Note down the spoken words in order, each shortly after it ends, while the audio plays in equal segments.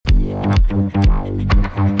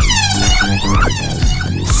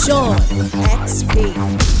Sean XP.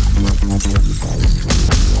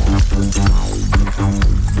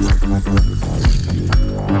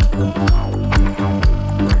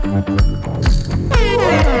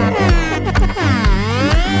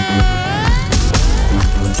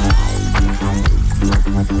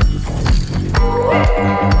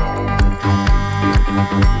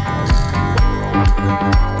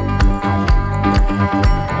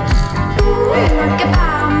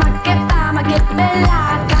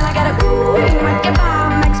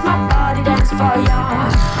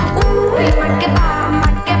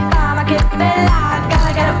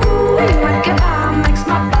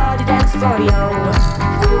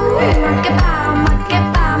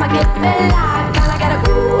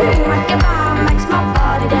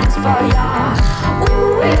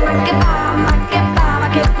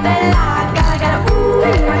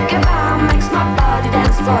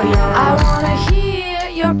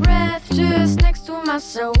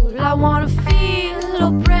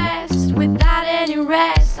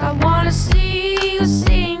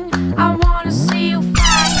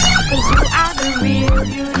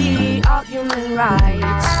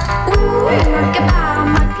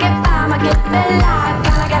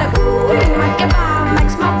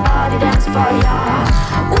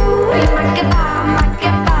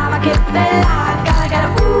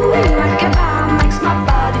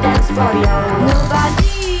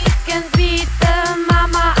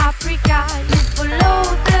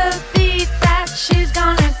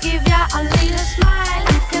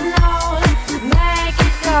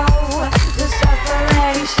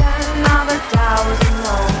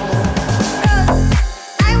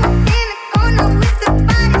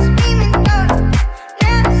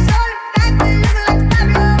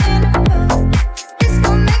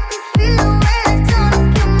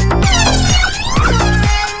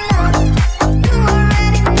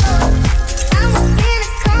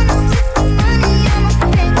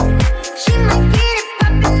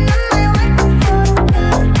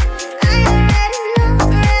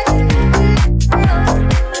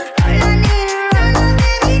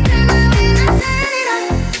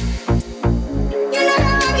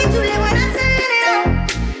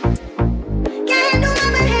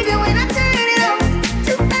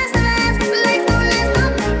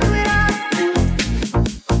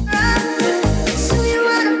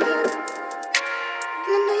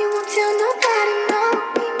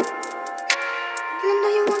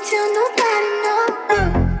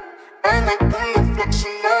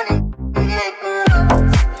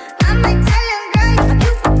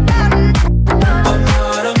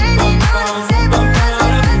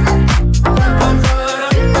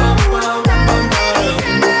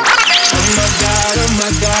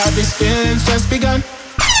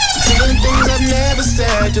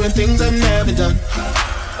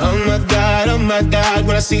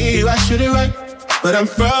 But I'm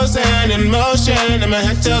frozen in motion and my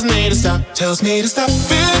head tells me to stop. Tells me to stop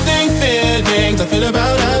feeling feelings I feel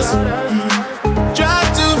about us. Try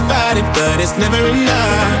to fight it but it's never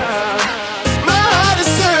enough. My heart is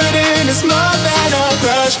hurting, it's more than a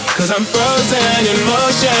crush. Cause I'm frozen in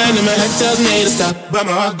motion and my head tells me to stop. But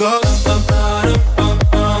my heart goes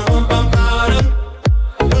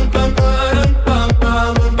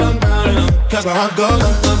cause my heart goes.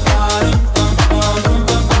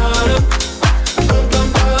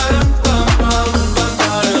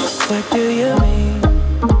 What do you mean?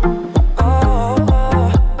 Oh,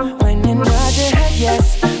 when you nod your head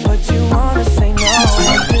yes, but you wanna say no.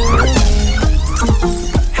 What do you mean?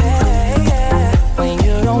 Hey, yeah, when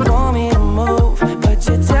you don't want me to move, but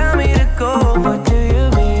you tell me to go. What do you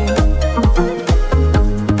mean?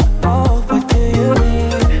 Oh, what do you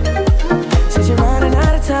mean? Said you're running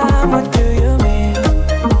out of time. What do you mean?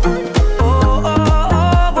 Oh, oh,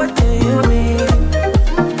 oh, what do you mean?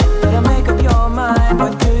 Better make up your mind.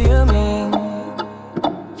 What do you mean?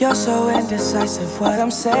 You're so indecisive, what I'm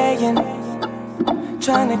saying.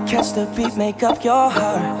 Trying to catch the beat, make up your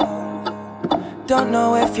heart. Don't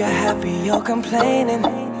know if you're happy or complaining.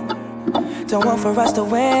 Don't want for us to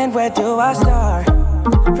win, where do I start?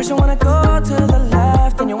 First you wanna go to the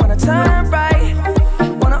left, then you wanna turn right.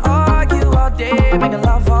 Wanna argue all day, making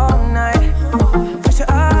love all night. First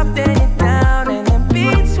you're up, then you're down, and in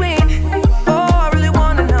between. Oh, I really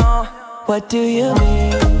wanna know, what do you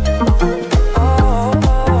mean?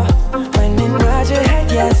 When you nod your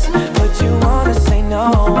head yes, but you wanna say no.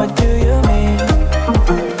 What do you mean?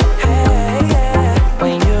 Hey, yeah,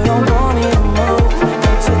 when you don't want me to move,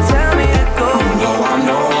 but you tell me to go. No, I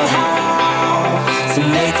know how to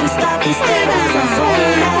make them stop and stare as I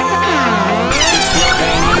zone out. If you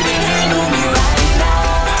can't even handle me right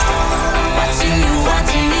now,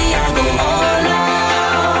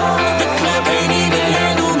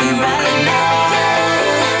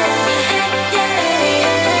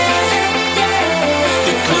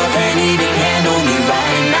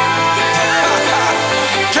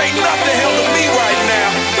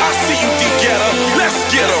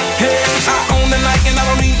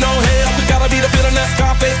 sipping that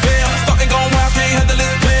Scarface beer. Starting going wild, can't handle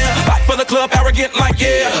this beer. Back for the club, arrogant like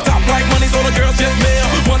yeah. Top like money, so the girls just mail.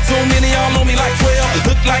 One too many, y'all know me like 12.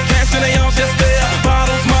 Look like cash and they all just there.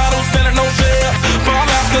 Bottles, models, selling no shares. Fall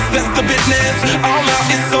out, cause that's the business. All out,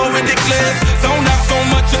 it's so ridiculous. Zone out, so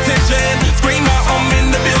much attention. Scream out, I'm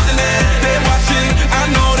in the building and they're watching. I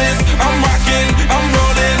know this, I'm rocking, I'm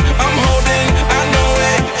rolling, I'm holding, I know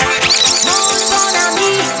it.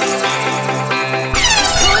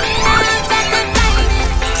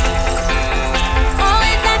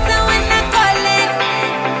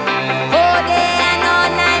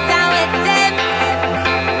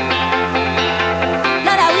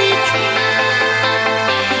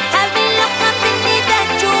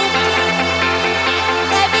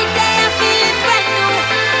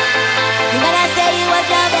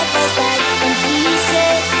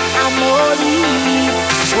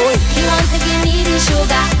 He wants to give me the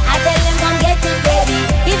sugar. I tell him come get it, baby.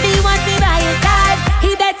 If he wants me by his side,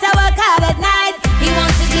 he better work hard at night. He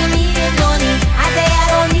wants to give me his money. I say I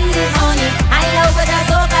don't need his money. I love with a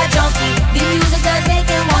soca junkie. The music does make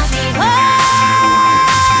him want me. Oh,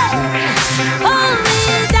 hold me,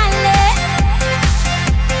 darling.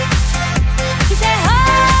 He said,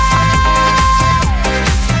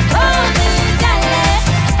 hold me, darling.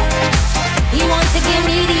 He wants to give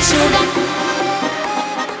me the sugar.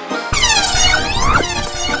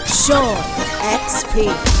 Sean XP.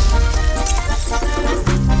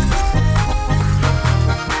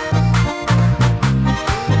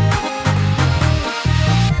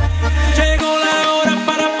 Llegó la hora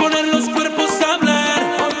para poner los cuerpos a hablar.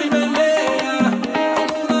 Mami, menea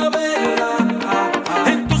como una vela.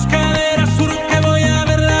 En tus caderas juro que voy a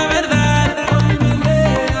ver la verdad. Mami,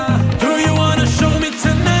 menea. Do you wanna show me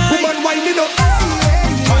tonight? Woman, wind it up.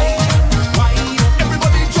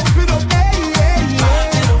 Everybody jump it up.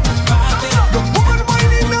 The woman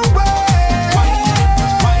winding away.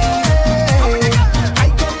 I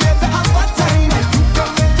come here to have a time. You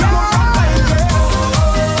come here to go right.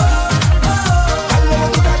 I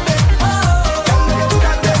love you that day. I love you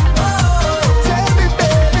that day. Tell me,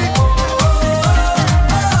 baby.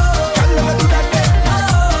 I love you that day. I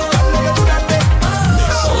love you that day.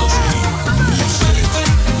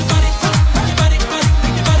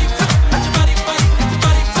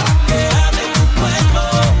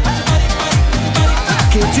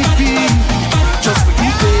 KTP, just for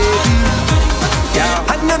you, baby.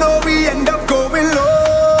 Yeah. And I know we end up going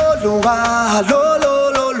low, low, low,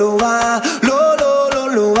 low, low, low, low, low,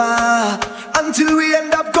 low, low, until we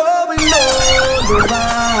end up going low, low,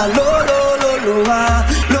 low, low, low, low,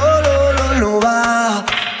 low, low, low, low,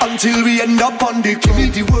 until we end up on the give me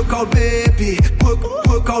the workout, baby.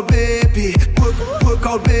 Work out, baby. Work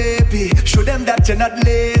out, baby. Show them that you're not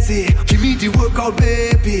lazy. Give me the workout,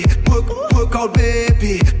 baby. Work out,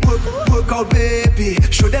 baby. Work out, baby.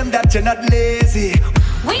 Show them that you're not lazy.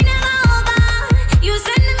 We never over. You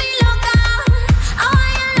sending me loca. I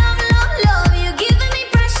want your love, love, love. You giving me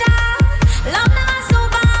pressure. Love never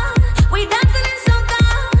sober. We dancing in soca.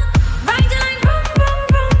 Riding like vroom, vroom,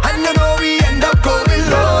 vroom. And I know we end up going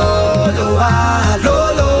low, low, low,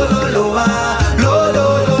 low, low, low, low,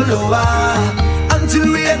 low, low, until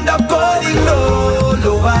we end up going low,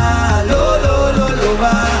 low, low, low, low,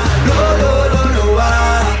 low, low, low, low,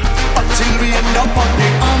 until we end up on the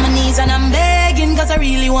On my knees and I'm begging cause I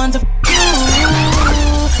really want to you.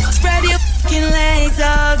 Spread your fucking legs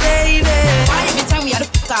out, baby. Why every time we had a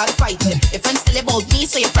out fighting? Your friends tell about me,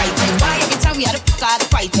 so you're frightened. Why every time we had a out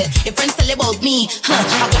fighting? Your friends tell about me, huh?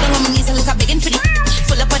 I go down on my knees and look a begging for the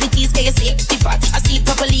full up of the teeth, can you see it? Fat. I see it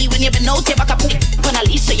properly when you've been out here back up on a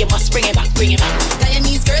leash, so you must bring it back, bring it back.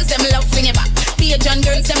 Guyanese girls, them love fling it back. John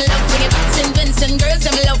girls, them love fling it back. St. Vincent girls,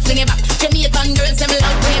 them love fling it back. Jamaican girls, them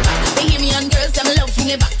love fling it back. Bahamian girls, them love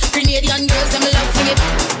fling it back. Grenadian girls, them love fling it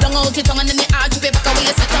back. Long out your tongue and then they arch it back away.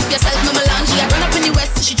 You set up yourself, no melange. I run up in the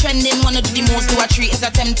west, she trending. Wanna do the most, do a treat is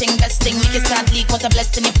a tempting. Best thing, make it start leak. What a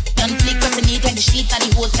blessing, you done flick. Pressing neat like the sheet at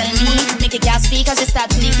the hotel me. Make it gas speak as you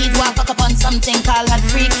start to leak. He'd walk up on something, call that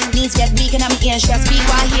freak. Knees get weak and I'm ear, she speak.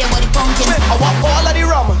 Why hear what the pumpkin. I want all of the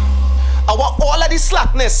rum. I want all of the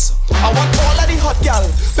slackness. I want all of the hot gal.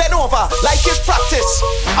 Bend over like it's practice.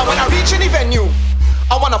 And when I reach any venue,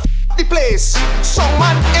 I wanna the place. So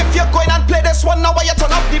man, if you're going and play this one, now I you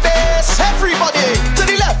turn up the bass. Everybody to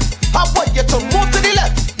the left. I want you to move to the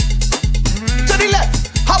left. To the left.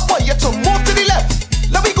 I want you to move to the left.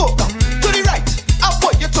 Let me go. To the right. I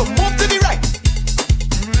want you to move to the right.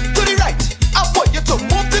 To the right. I want you to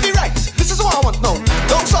move to the right. This is what I want now.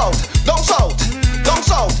 Down south. Down south. Down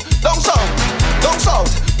south. Down south. Down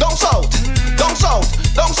south. Down south. Down south.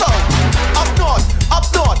 Down south. Up north. Up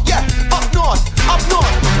north. Yeah. Up north. Up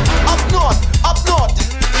north. Up north. Up north.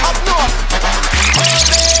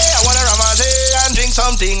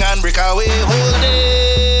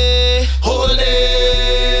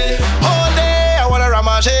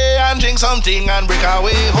 something and break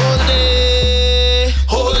away. Whole day,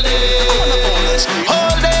 whole day,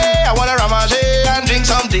 whole day. I wanna ramage and drink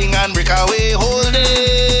something and break away. Whole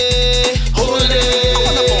day, whole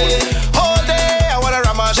day, whole day. I wanna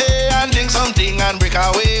ramage and drink something and break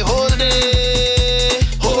away. Whole day,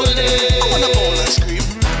 whole day. I wanna bowl and scream,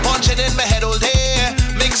 punching in my head all day,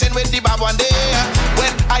 mixing with the bab one day. When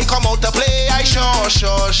I come out to play, I sure.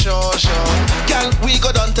 Girl, we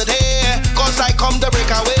go done today, cause I come to break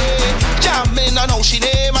away. Jamming on how she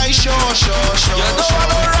name, I sure. You don't want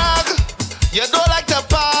no rag, you don't like the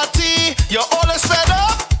party. You're always fed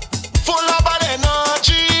up, full of bad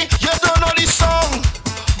energy. You don't know the song,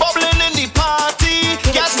 bubbling in the party.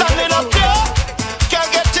 Can't standing up there, can't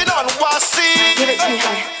get in on wassy. Give it to me,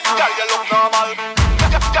 honey. Girl, you look normal.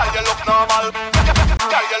 Girl, you look normal.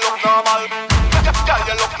 Girl, you look normal. Girl,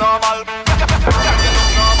 you look normal. Girl, you look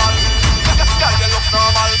normal. Girl, you look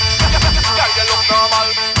normal. Girl, you look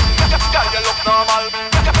normal. Girl, you look normal.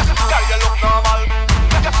 Girl, you look normal.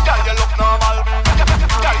 Girl, you look normal.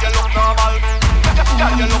 Girl, you look normal.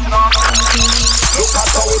 Girl, you look normal. Look at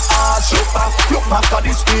how it arch. Look back at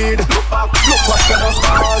the speed. Look what kind of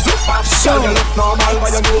stars. Girl, you look normal,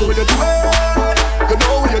 but you know what you're doing. You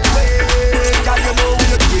know what you're doing. Girl, you know what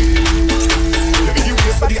you're doing. You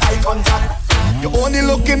give for the eye contact. You only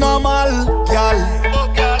looking normal, girl.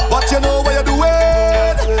 But you know what you're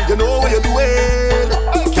doing. You know what you're doing.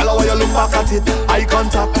 Girl, how you look back at it. Eye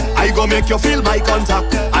contact. I go make you feel my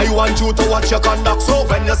contact. I want you to watch your conduct. So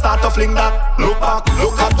when you start to fling that, look back,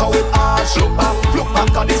 look at how it arch. Look back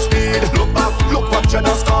at the speed. Look back, look what you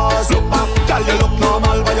know scars. Look back, girl, you look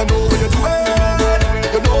normal, but you know what you're doing.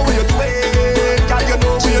 You know what you're doing. Girl, you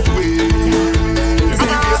know what you're doing. Some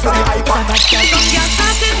girl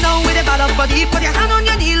starting now with a bad up body. Put your hand on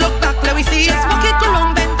your knee, look back, let me see. Smoke it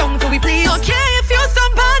along, bend down for we please. Okay, if you're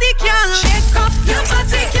somebody, girl, shake up your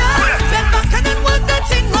body, girl. Bend back and then work that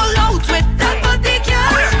thing all out with that body,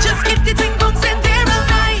 girl. Just keep the thing bouncing there real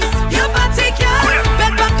nice. Your body, girl.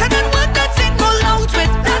 Bend back and then work that thing all out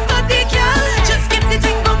with that body, girl. Just keep the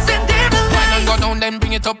thing bouncing there real nice. Wine and go down, then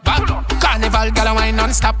bring it up back. Carnival, girl, wine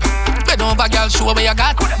non-stop. Bend over, girl, show where you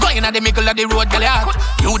got. Going at the middle of the road, girl, you hot.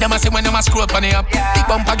 You them a say when them a screw up on the up. Big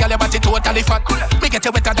bumper, girl, your body totally fat. Me get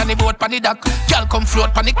you wetter than the boat on the dock. Girl, come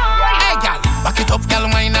float on the. Hey, girl, back it up, girl,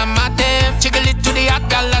 wine and mat them. Jiggle it to the hot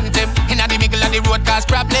girl anthem. Inna the middle of the road, cause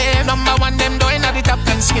problem. Number one, them doing at the top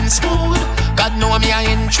and skin smooth. God know me I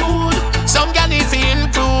intrude. Some girl if you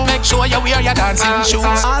improve, make sure you wear your dancing shoes.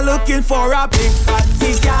 I'm looking for a big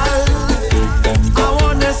fatty girl. I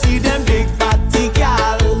wanna see them big fatty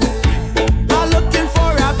girl. I'm looking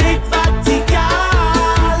for a big fatty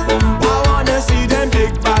girl. I wanna see them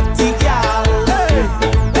big fatty girl.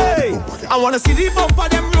 Hey, I wanna see the bumper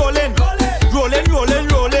them rolling.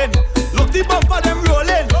 Look the bumper them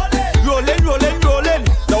rolling.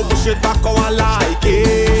 Now push it back how I like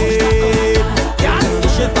it. Yeah,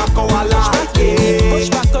 push it back how I like it. Push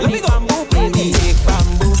back on the bamboo, baby. Take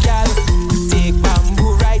bamboo, girl. Take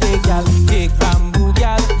bamboo, ride it, girl. Take bamboo,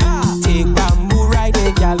 girl. Take bamboo, ride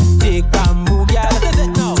it, girl. Take bamboo, girl.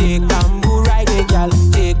 Take bamboo, ride it, girl.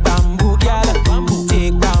 Take bamboo, girl.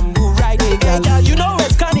 Take bamboo, ride it, girl. Hey, girl, you know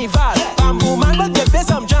it's carnival. Bamboo man, but give me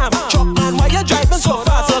some jam. Truck man, why you driving so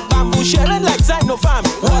fast? Look, bamboo sharing like side no fam.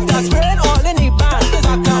 Water spraying all in the band.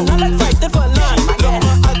 Back down, I like fighting for land. Look,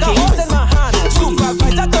 I got hold in my hand.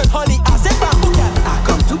 Supervisor third holly, I said bamboo girl. I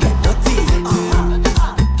come to get dirty.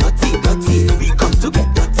 Dirty. We come to get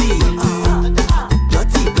dirty.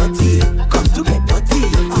 Dirty. Come to get dirty.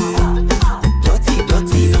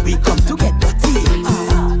 Dirty. We come to get dirty.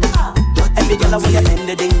 Every girl, I want you bend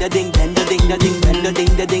the ding, the ding, bend the ding, the ding, bend the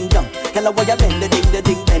ding, the ding, dum. Girl, I want you bend the ding, the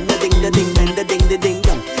ding, bend the ding, the ding, bend the ding, the ding,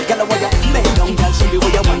 dum. Girl, I want you bend down, girl, show me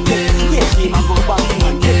what you want. Yeah, she man go bounce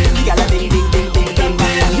man. Girl, I ding, ding, ding, ding, ding,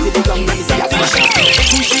 bang, bang, till the gong rings. Yeah,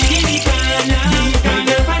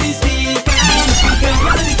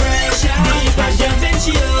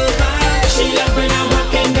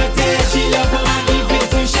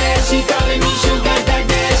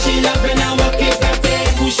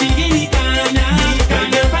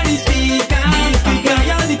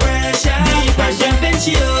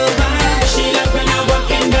 She over, she love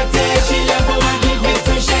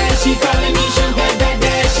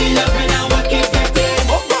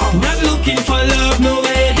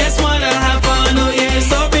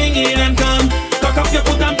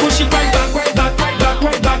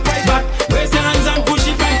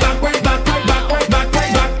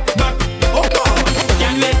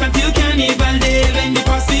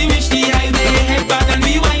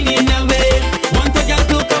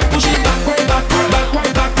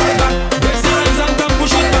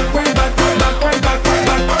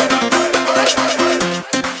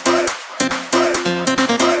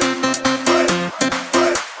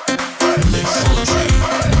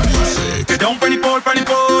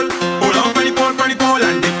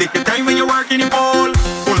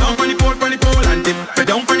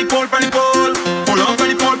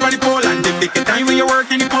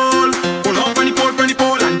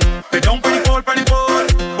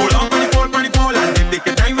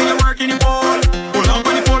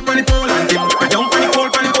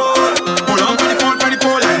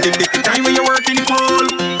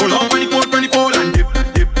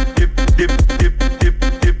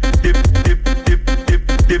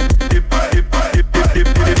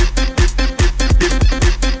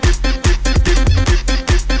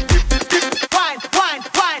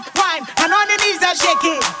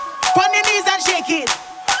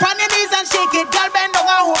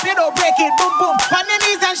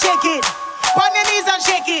shake it. On your knees and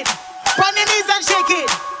shake it. On your knees and shake it.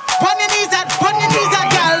 On your knees and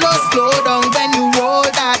girl, don't slow down when you roll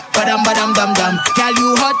that. Badam badam dum dum. Girl,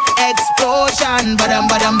 you hot explosion. Badam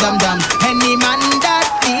badam dum dum. Any man that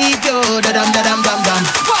leave you, da dum da dum dum dum.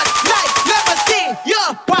 But like never see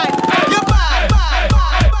your bad, your bad, bad,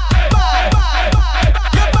 bad, bad, bad, bad, bad,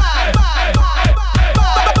 your bad, bad, bad, bad,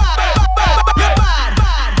 bad, bad, your bad,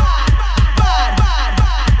 bad, bad, bad,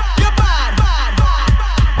 bad, your bad, bad, bad.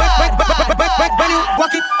 When you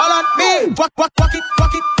walk it all on me, walk it, walk it,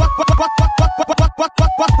 walk it, walk it all on me,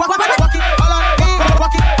 walk it all on me,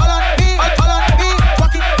 all on me,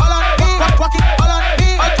 walk it all on me, walk it all on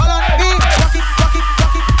me, all on me, walk it, walk it,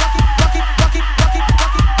 walk it, walk it, walk it,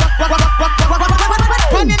 walk it, walk it, walk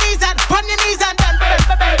it. On your knees and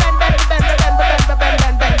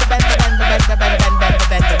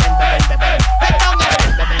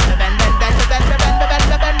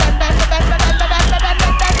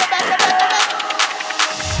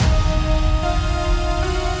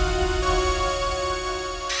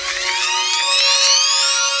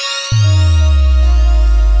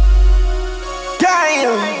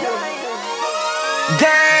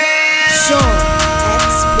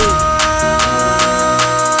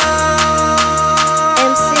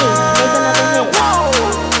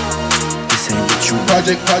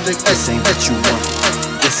Project, this ain't what you want.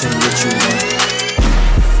 This ain't what you want.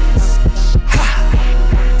 Ha!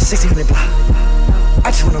 60-minute block.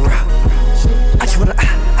 I just wanna rock. I just wanna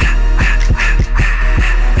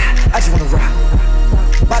I just wanna rock.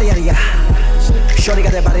 Body yada yada. Shorty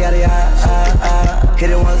got that body yada yada. Hit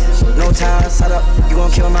it once, no time. Side up, you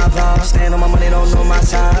gon' kill my vibe. Stand on my money, don't know my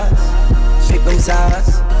size. Pick them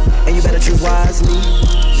sides, and you better choose wisely.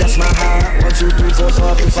 That's my high. 1, 2, 3, 4,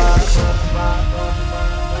 5, 5.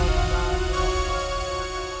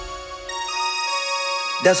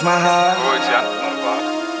 That's my heart.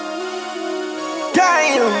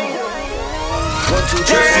 Damn. 1, 2,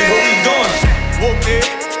 3. What we doing? Whoop it.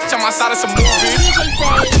 Jump outside of some movie.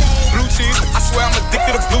 Blue cheese. I swear I'm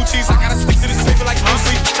addicted to blue cheese. I gotta stick to this paper like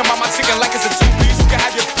Lucy. Jump out my chicken like it's a 2-piece. You can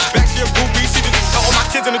have your back to your groupie. See all my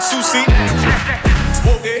kids in a 2-seat.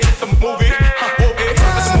 Whoop it. The movie. Whoop it.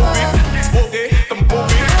 That's a movie. Whoop it. The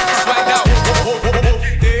movie. Swagged out. Whoop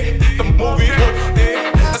it. The movie. Whoop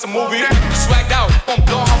it. That's a movie. Swagged out.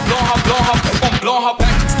 Blow her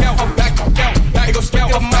back, scale her back, back, go scale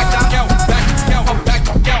her back, scale her back.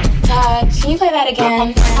 Todd, can you play that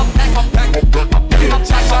again?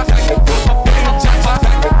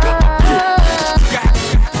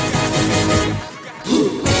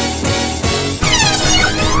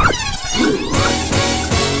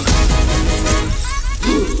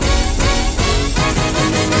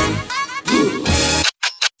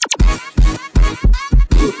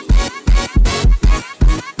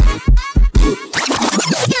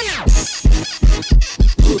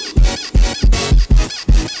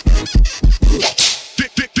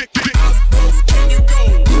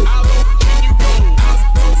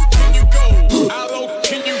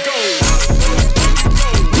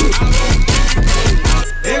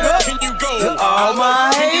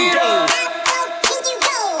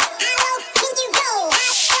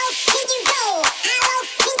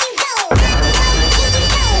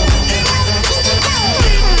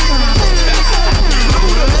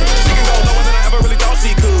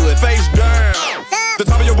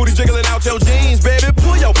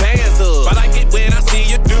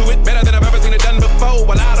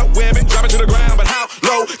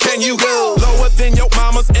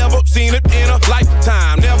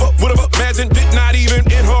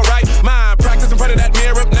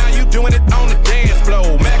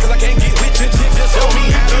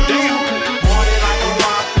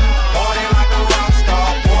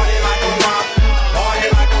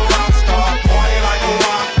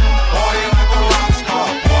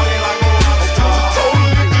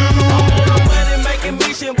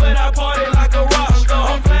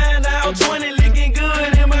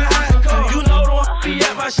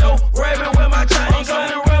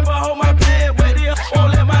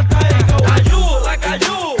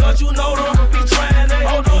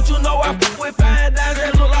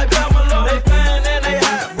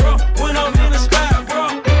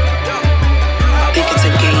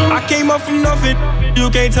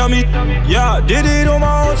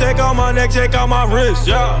 Check out my wrist,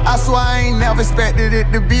 yeah. I swear I ain't never expected it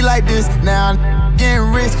to be like this. Now I'm getting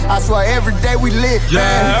rich. I swear every day we lit, yeah,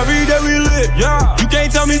 man. Every day we lit, yeah. You can't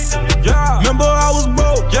tell me, yeah. Remember I was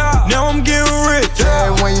broke, yeah. Now I'm getting rich,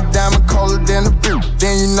 yeah. When you diamond colder than a bitch,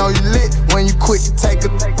 then you know you lit. When you quit to take a,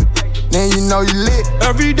 then you know you lit.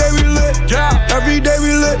 Every day we lit, yeah. Every day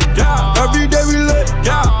we lit, yeah. Every day we lit,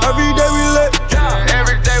 yeah. Every day we lit, yeah.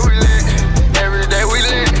 Every day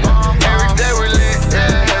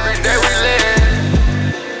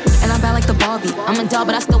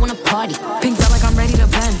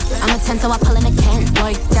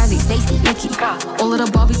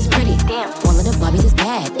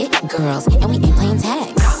girls, and we ain't playing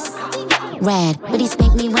tag. Rad, but he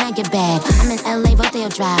spank me when I get bad. I'm in LA, Rodeo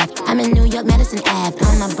Drive. I'm in New York, Madison Ave.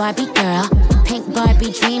 I'm a Barbie girl, pink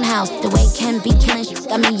Barbie dream house. The way Ken be killing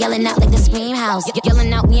got me yelling out like the Scream House.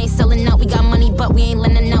 Yelling out, we ain't selling out. We got money, but we ain't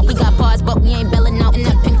lending out. We got bars, but we ain't belling out. In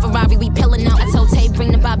that pink Ferrari, we pillin' out. I told Tay,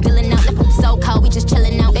 bring the Bob Dylan out. So cold, we just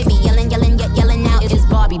chillin' out. Baby, yelling, yet yelling out. It's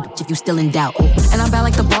Barbie, bitch, if you still in doubt. And I'm bad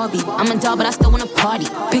like the Barbie. I'm a doll, but I still wanna party.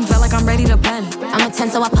 Pink felt like I'm ready to bend. I'm a 10,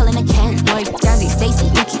 so I pull in a Ken. Like Jazzy, Stacy,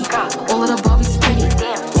 Nikki. All of the Barbies is pretty.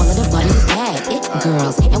 All of the Barbies is bad. It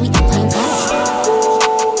girls, and we ain't playing tag.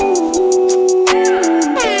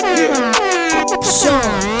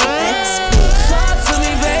 Talk to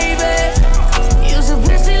me, baby. You's a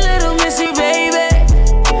pretty little missy, baby.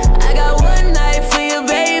 I got one night for you,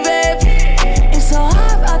 baby. It's so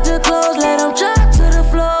hot out the clothes, let them drop to the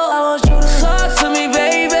floor. I want you to talk to me,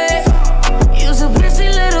 baby. You's a pretty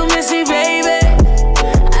little missy, baby.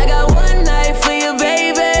 I got one night for you,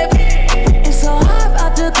 baby. It's so hot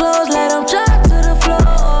out the clothes, let them drop to the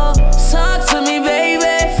floor. Talk to me, baby.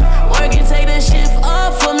 Work and take the shift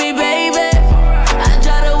off for me, baby. I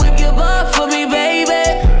try to whip your butt for me, baby.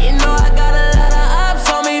 You know I got a lot of ops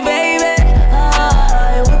on me, baby.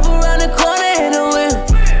 I whip around the corner in a whip.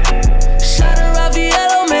 Shot a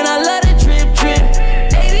Raffaello, man, I love the drip.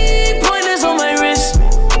 80 pointers on my wrist.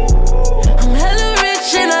 I'm hella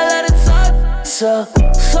rich and I let it talk. So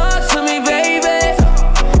talk to me, baby.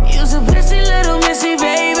 You's a pretty little missy,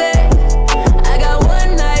 baby. I got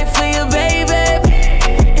one night for you, baby.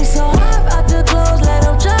 It's so hot out the clothes, let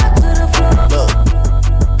them drop to the floor. Look,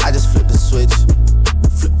 I just flipped the switch.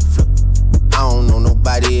 Flip. I don't know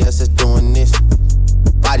nobody else that's doing this.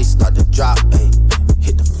 Body start to drop, ayy,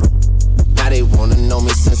 hit the floor. Now they wanna know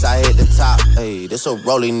me since I hit the top, ayy. This a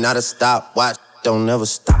rolling, not a stop. Watch, don't never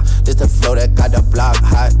stop. This the flow that got the block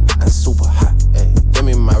hot and super hot, ayy. Give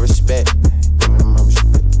me my respect, give me my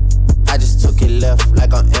respect. I just took it left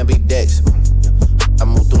like on ambidex. I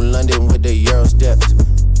moved through London with the Euro steps.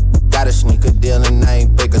 Got a sneaker deal and I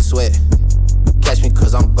ain't break a sweat. Catch me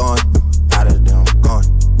cause I'm gone, out of there I'm gone.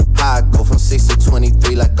 How I go from 6 to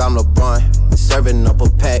 23 like I'm LeBron. Serving up a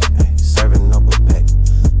pack, serving up a pack.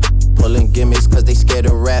 Pulling gimmicks cause they scared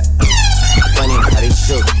to rap. Funny how they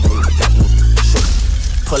shook, they got me shook.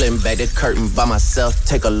 Pulling back the curtain by myself,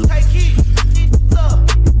 take a look.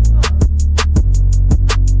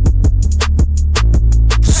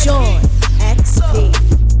 Sean XP.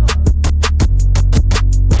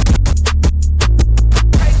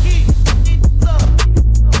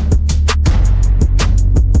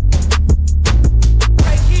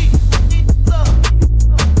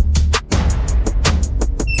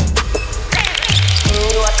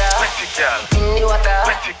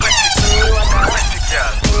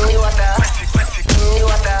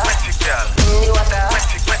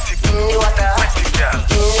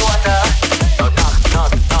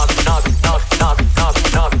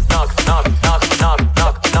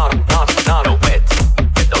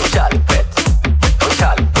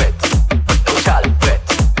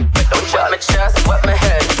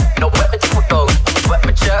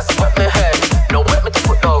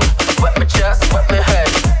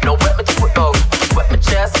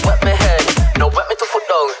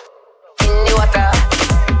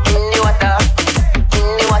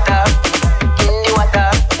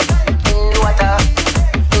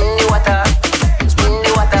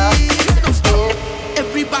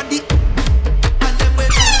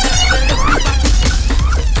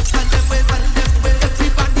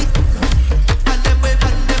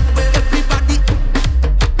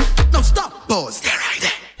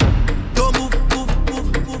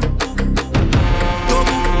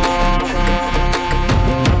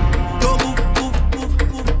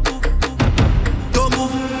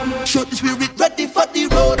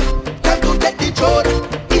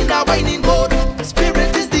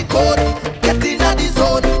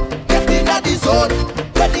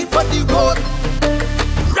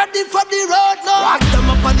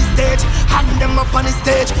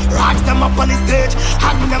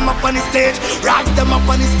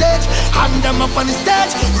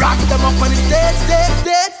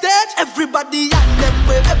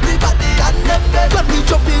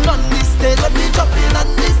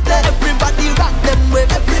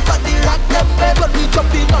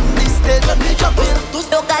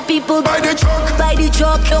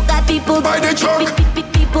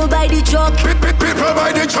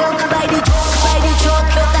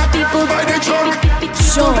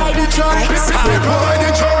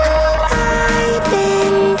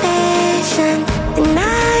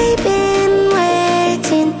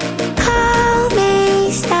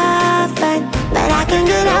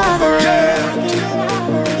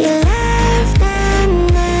 You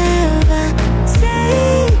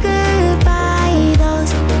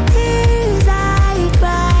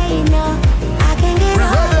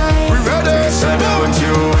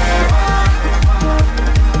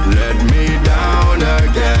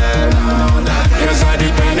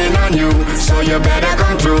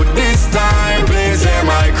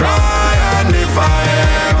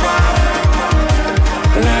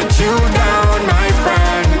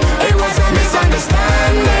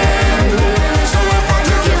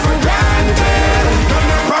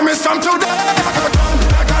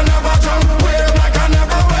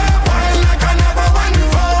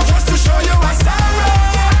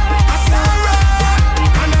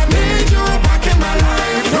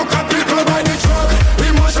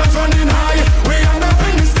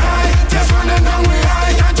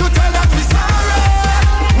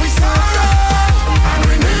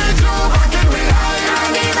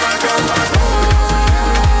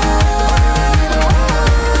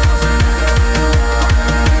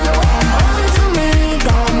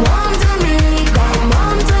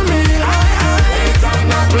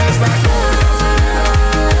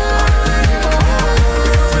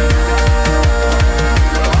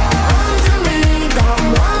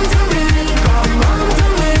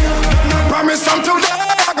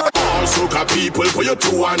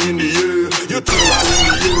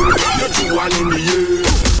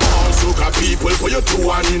you two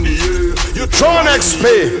one in the air. You two Sean one XP.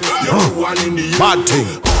 You two one in the air. Bad thing.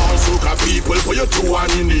 All soca people for you two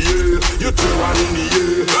one in the air. You two one in the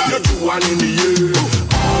air. You two one in the air.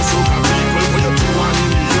 All soca people for you two one in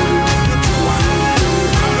the air. You two one in the air.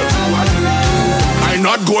 You two one in the air. I'm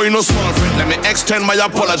not going no small fret. Let me extend my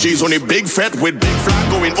apologies. Only big fret with big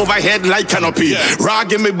flag going overhead like canopy. Raw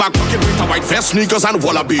give me back pocket with a white vest, sneakers and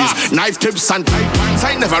wallabies. Knife tips and tight pants.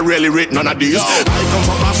 I never really rate none of these. I come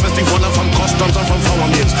from Mass Festival and from